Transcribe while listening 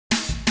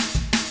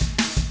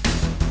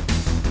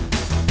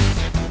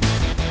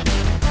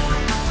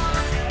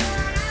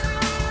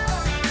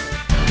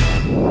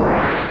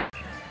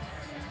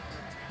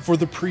For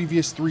the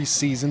previous 3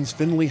 seasons,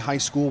 Findlay High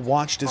School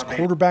watched as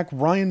quarterback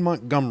Ryan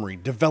Montgomery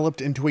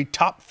developed into a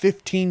top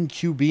 15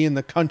 QB in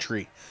the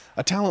country,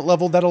 a talent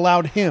level that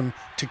allowed him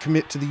to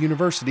commit to the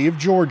University of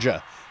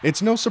Georgia.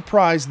 It's no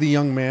surprise the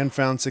young man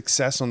found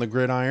success on the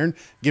gridiron,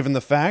 given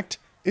the fact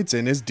it's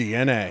in his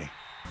DNA.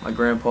 My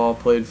grandpa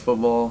played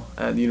football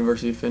at the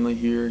University of Findlay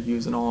here. He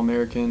was an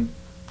All-American.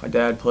 My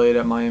dad played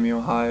at Miami,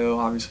 Ohio.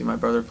 Obviously, my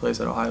brother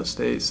plays at Ohio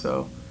State.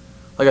 So,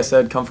 like I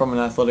said, come from an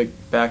athletic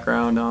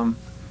background.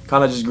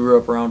 Kind of just grew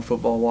up around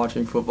football,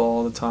 watching football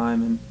all the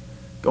time and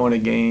going to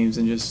games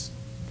and just,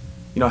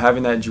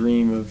 having that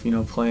dream of,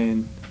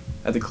 playing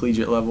at the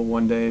collegiate level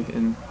one day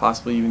and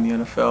possibly even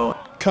the NFL.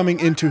 Coming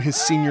into his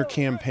senior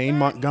campaign,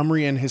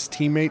 Montgomery and his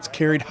teammates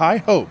carried high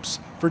hopes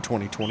for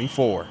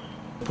 2024.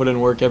 Put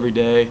in work every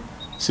day,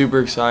 super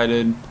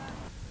excited,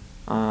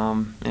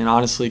 and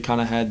honestly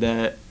kind of had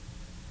that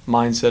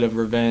mindset of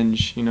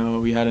revenge.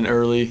 We had an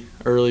early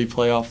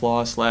playoff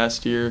loss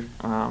last year,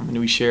 and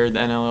we shared the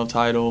NLL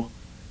title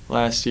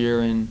last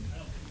year, and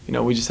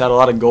we just had a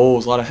lot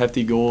of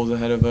hefty goals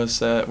ahead of us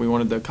that we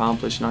wanted to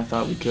accomplish, and I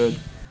thought we could.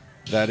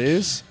 That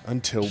is,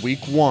 until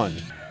week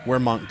 1, where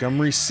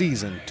Montgomery's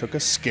season took a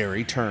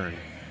scary turn.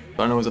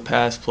 I know it was a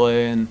pass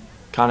play and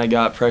kind of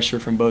got pressure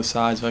from both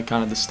sides. I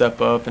kind of had to step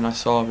up, and I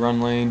saw a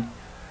run lane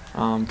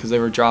because they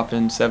were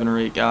dropping 7 or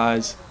 8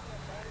 guys,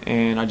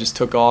 and I just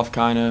took off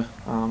kind of.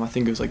 I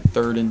think it was like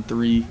 3rd and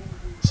 3,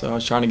 so I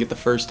was trying to get the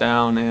first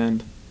down,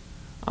 and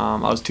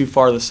I was too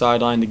far to the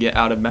sideline to get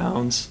out of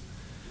bounds.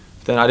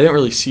 Then I didn't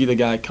really see the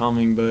guy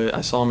coming, but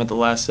I saw him at the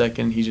last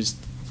second. He just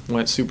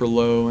went super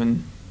low,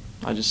 and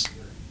I just,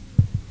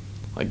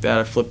 like that,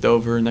 I flipped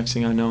over. Next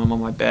thing I know, I'm on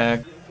my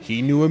back.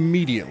 He knew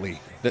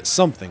immediately that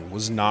something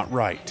was not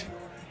right.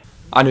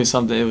 I knew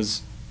something, it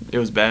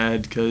was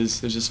bad because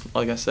it was just,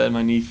 like I said,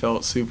 my knee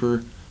felt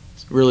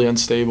really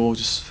unstable.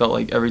 Just felt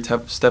like every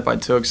step I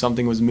took,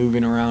 something was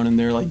moving around in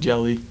there like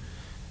jelly.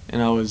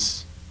 And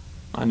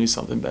I knew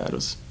something bad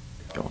was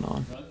going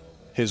on.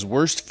 His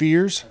worst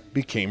fears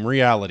became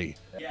reality.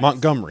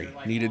 Montgomery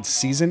needed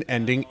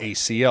season-ending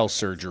ACL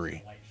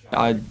surgery.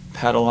 I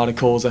had a lot of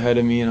goals ahead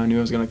of me, and I knew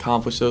I was going to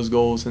accomplish those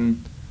goals.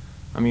 And,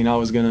 I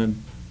was going to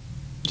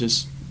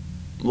just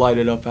light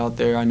it up out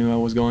there. I knew I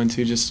was going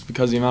to, just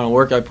because of the amount of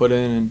work I put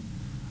in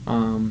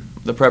and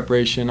the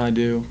preparation I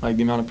do, like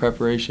the amount of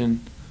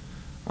preparation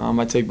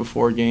I take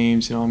before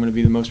games. I'm going to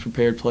be the most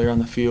prepared player on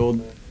the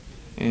field.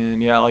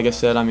 And, yeah, like I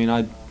said,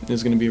 it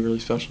was going to be a really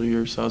special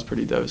year, so I was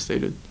pretty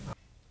devastated.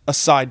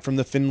 Aside from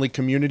the Findlay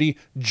community,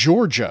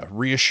 Georgia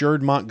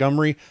reassured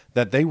Montgomery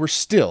that they were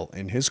still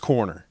in his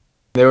corner.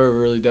 They were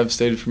really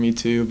devastated for me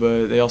too,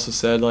 but they also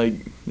said,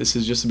 this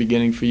is just the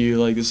beginning for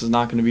you. This is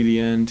not going to be the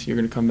end. You're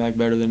going to come back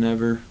better than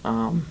ever.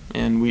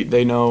 And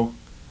they know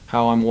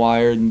how I'm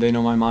wired, and they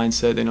know my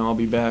mindset. They know I'll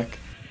be back.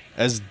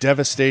 As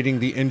devastating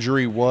the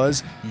injury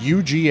was,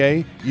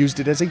 UGA used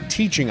it as a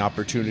teaching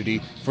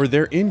opportunity for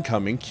their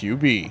incoming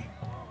QB.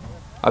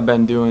 I've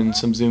been doing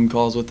some Zoom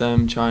calls with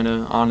them, trying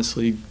to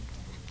honestly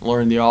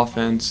learn the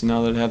offense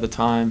now that I have the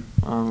time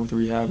with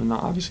rehab and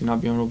obviously not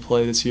being able to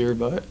play this year,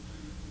 but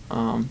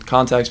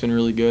contact's been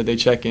really good. They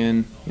check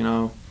in,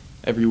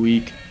 every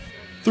week.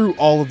 Through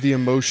all of the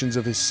emotions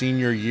of his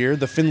senior year,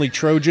 the Findlay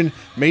Trojan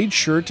made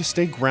sure to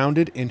stay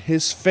grounded in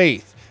his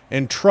faith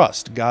and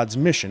trust God's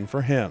mission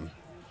for him.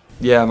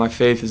 Yeah, my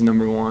faith is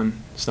number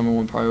one. It's number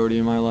one priority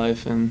in my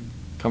life, and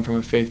come from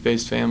a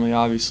faith-based family,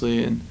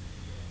 obviously, and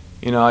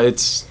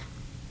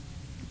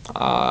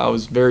I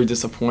was very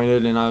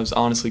disappointed, and I was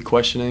honestly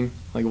questioning,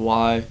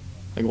 why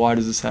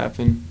does this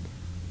happen?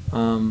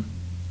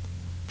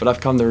 But I've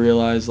come to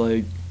realize,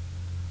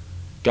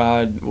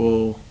 God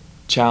will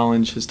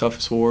challenge his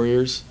toughest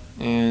warriors,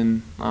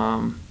 and,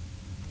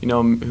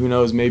 who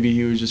knows, maybe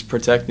he was just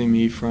protecting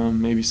me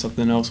from maybe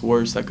something else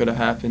worse that could have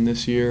happened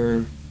this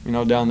year,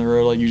 or, down the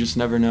road. You just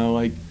never know.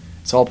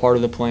 It's all part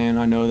of the plan.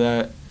 I know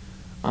that.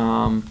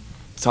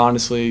 It's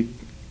honestly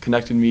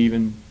connected me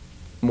even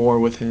more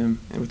with him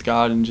and with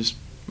God, and just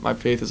my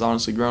faith has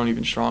honestly grown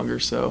even stronger.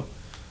 So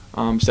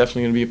it's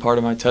definitely going to be a part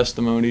of my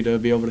testimony to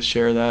be able to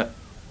share that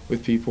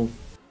with people.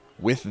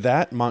 With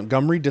that,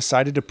 Montgomery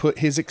decided to put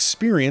his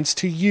experience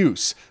to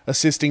use,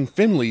 assisting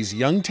Findlay's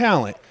young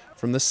talent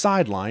from the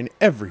sideline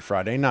every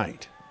Friday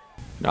night.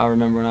 I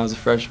remember when I was a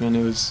freshman,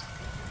 it was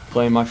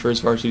playing my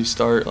first varsity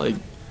start. I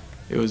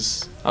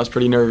was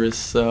pretty nervous.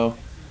 So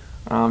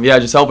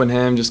just helping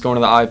him, just going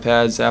to the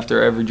iPads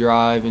after every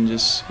drive and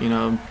just,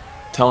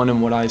 telling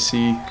him what I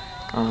see,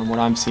 what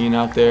I'm seeing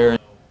out there.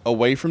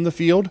 Away from the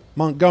field,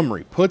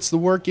 Montgomery puts the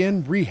work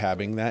in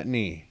rehabbing that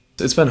knee.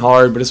 It's been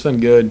hard, but it's been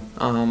good.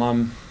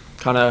 I'm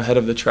kind of ahead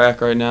of the track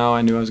right now.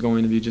 I knew I was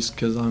going to be, just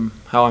because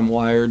how I'm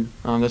wired.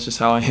 That's just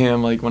how I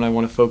am. When I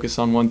want to focus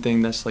on one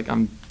thing, that's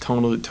I'm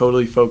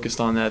totally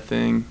focused on that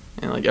thing,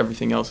 and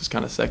everything else is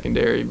kind of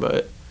secondary.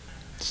 But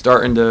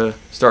starting to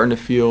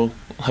feel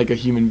like a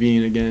human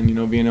being again.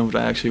 Being able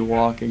to actually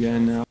walk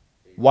again now.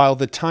 While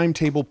the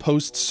timetable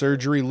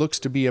post-surgery looks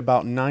to be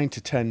about 9 to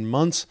 10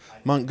 months,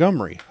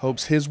 Montgomery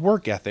hopes his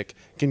work ethic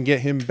can get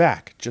him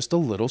back just a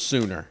little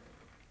sooner.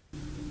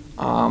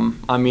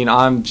 I mean,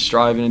 I'm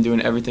striving and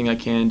doing everything I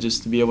can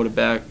just to be able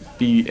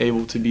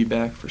to be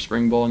back for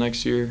spring ball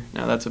next year.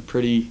 Now that's a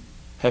pretty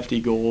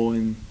hefty goal,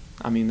 and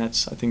I mean I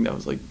think that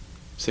was like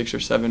 6 or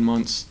 7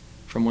 months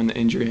from when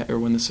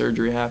the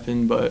surgery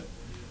happened. But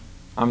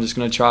I'm just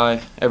gonna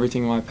try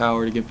everything in my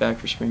power to get back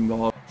for spring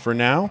ball. For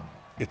now,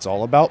 it's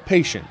all about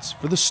patience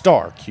for the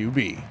star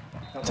QB.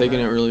 Taking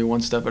it really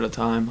one step at a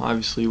time.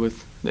 Obviously,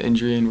 with the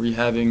injury and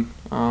rehabbing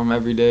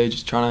every day,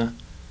 just trying to.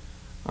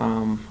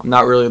 I'm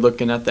not really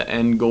looking at the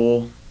end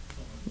goal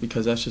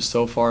because that's just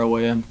so far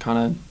away. I'm kind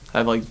of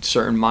have like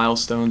certain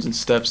milestones and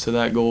steps to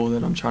that goal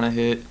that I'm trying to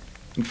hit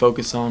and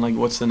focus on, like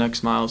what's the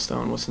next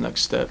milestone, what's the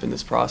next step in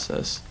this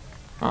process.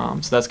 So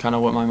that's kind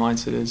of what my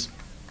mindset is.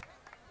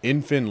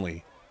 In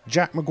Findlay,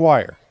 Jack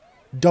McGuire,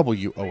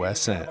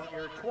 WOSN.